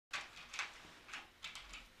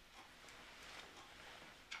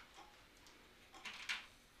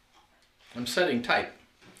I'm setting type.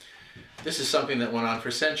 This is something that went on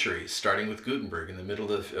for centuries, starting with Gutenberg in the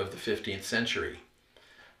middle of the 15th century.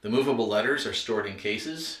 The movable letters are stored in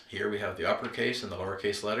cases. Here we have the uppercase and the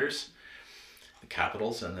lowercase letters, the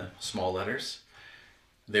capitals and the small letters.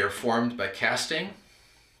 They are formed by casting,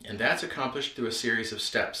 and that's accomplished through a series of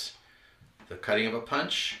steps. The cutting of a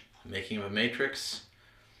punch, the making of a matrix,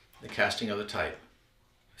 the casting of the type,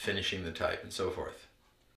 finishing the type, and so forth.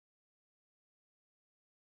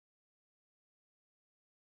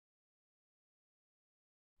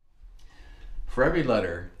 For every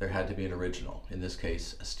letter, there had to be an original, in this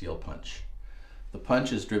case, a steel punch. The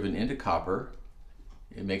punch is driven into copper,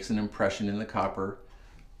 it makes an impression in the copper,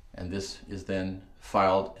 and this is then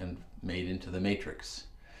filed and made into the matrix.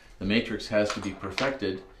 The matrix has to be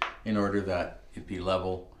perfected in order that it be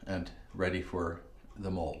level and ready for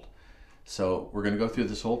the mold. So we're going to go through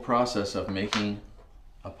this whole process of making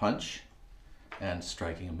a punch and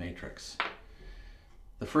striking a matrix.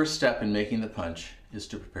 The first step in making the punch is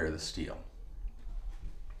to prepare the steel.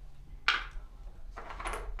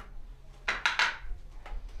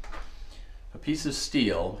 A piece of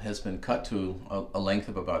steel has been cut to a length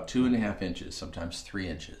of about 2.5 inches, sometimes 3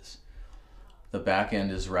 inches. The back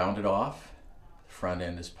end is rounded off, the front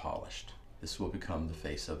end is polished. This will become the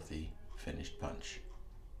face of the finished punch.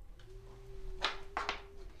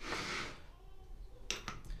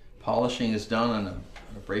 Polishing is done on an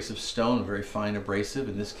abrasive stone, a very fine abrasive.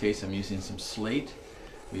 In this case, I'm using some slate.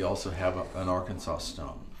 We also have an Arkansas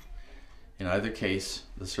stone. In either case,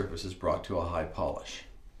 the surface is brought to a high polish.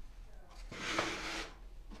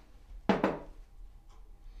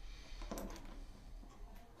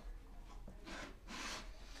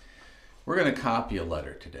 We're going to copy a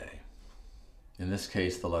letter today. In this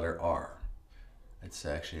case, the letter R. It's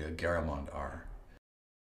actually a Garamond R.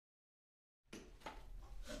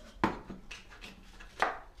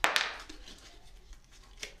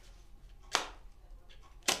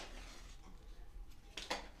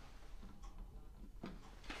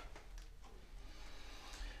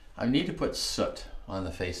 I need to put soot on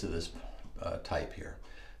the face of this type here.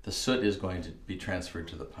 The soot is going to be transferred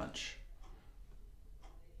to the punch.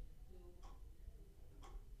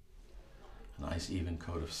 A nice even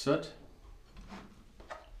coat of soot.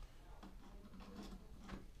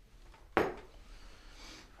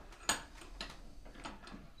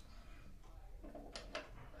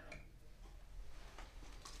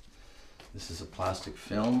 This is a plastic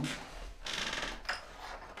film.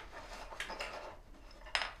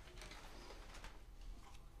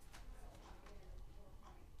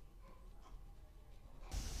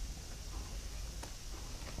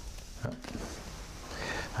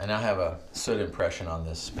 I now have a soot impression on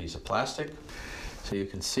this piece of plastic, so you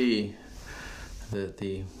can see that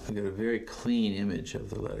we got a very clean image of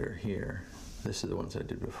the letter here. This is the ones I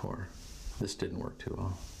did before. This didn't work too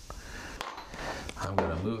well. I'm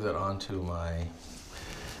going to move that onto my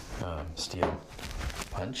steel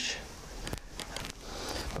punch.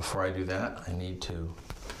 Before I do that, I need to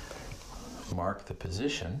mark the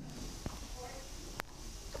position.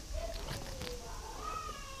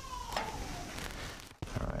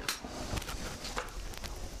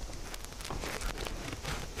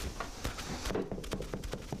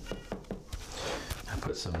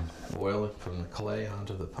 Put some oil from the clay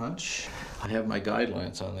onto the punch. I have my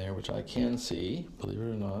guidelines on there, which I can see, believe it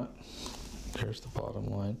or not. There's the bottom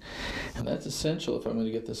line. And that's essential if I'm going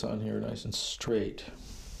to get this on here nice and straight.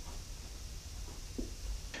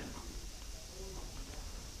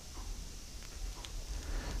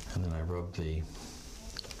 And then I rub the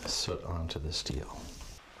soot onto the steel.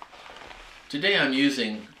 Today I'm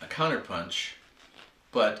using a counterpunch,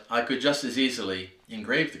 but I could just as easily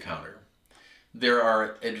engrave the counter. There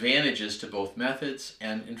are advantages to both methods,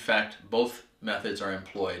 and in fact, both methods are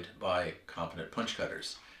employed by competent punch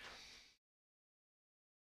cutters.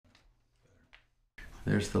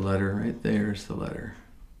 There's the letter, right there's the letter,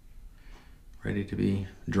 ready to be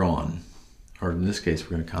drawn, or in this case,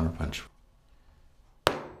 we're going to counterpunch.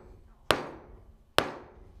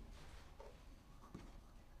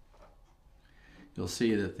 You'll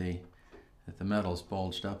see that the metal's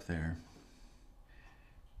bulged up there.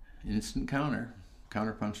 Instant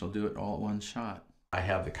counterpunch will do it all at one shot. I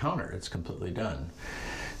have the counter, it's completely done,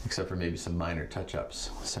 except for maybe some minor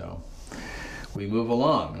touch-ups. So we move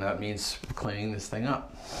along, and that means cleaning this thing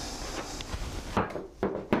up.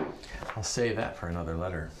 I'll save that for another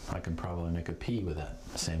letter. I can probably make a P with that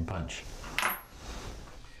same punch.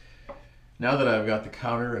 Now that I've got the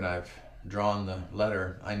counter and I've drawn the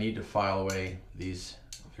letter, I need to file away these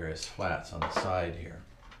various flats on the side here.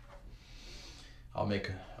 I'll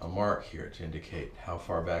make a mark here to indicate how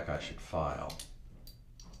far back I should file.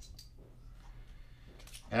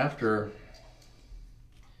 after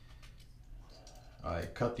I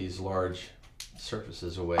cut these large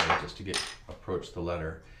surfaces away just to approach the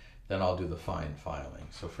letter, then I'll do the fine filing.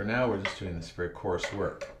 So for now, we're just doing this very coarse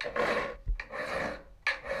work.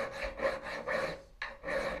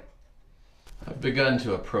 I've begun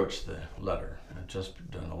to approach the letter. I've just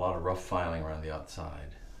done a lot of rough filing around the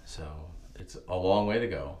outside. So it's a long way to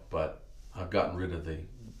go, but I've gotten rid of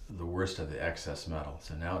the worst of the excess metal.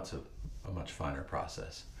 So now it's a much finer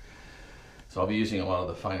process. So I'll be using a lot of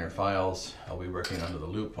the finer files. I'll be working under the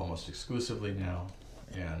loupe almost exclusively now,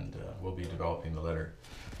 and we'll be developing the letter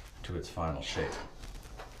to its final shape.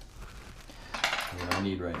 What I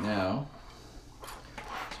need right now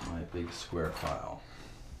is my big square file.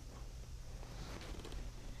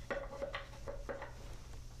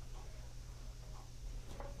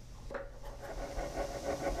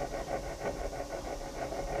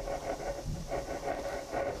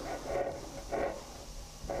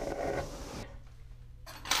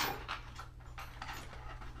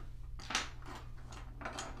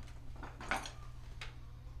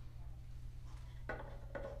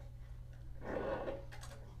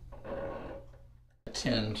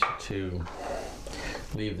 Tend to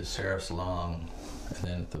leave the serifs long, and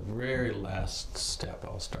then at the very last step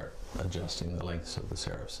I'll start adjusting the lengths of the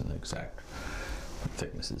serifs and the exact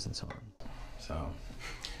thicknesses and so on. So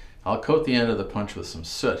I'll coat the end of the punch with some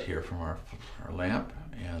soot here from our lamp,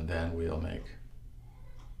 and then we'll make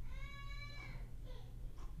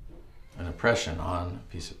an impression on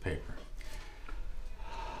a piece of paper.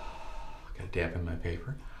 Gotta dampen my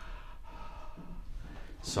paper,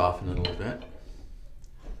 soften it a little bit.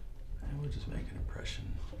 And we'll just make an impression.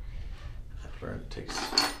 I've learned it takes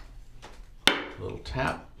a little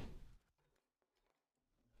tap.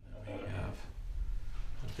 And we have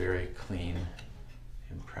a very clean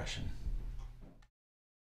impression.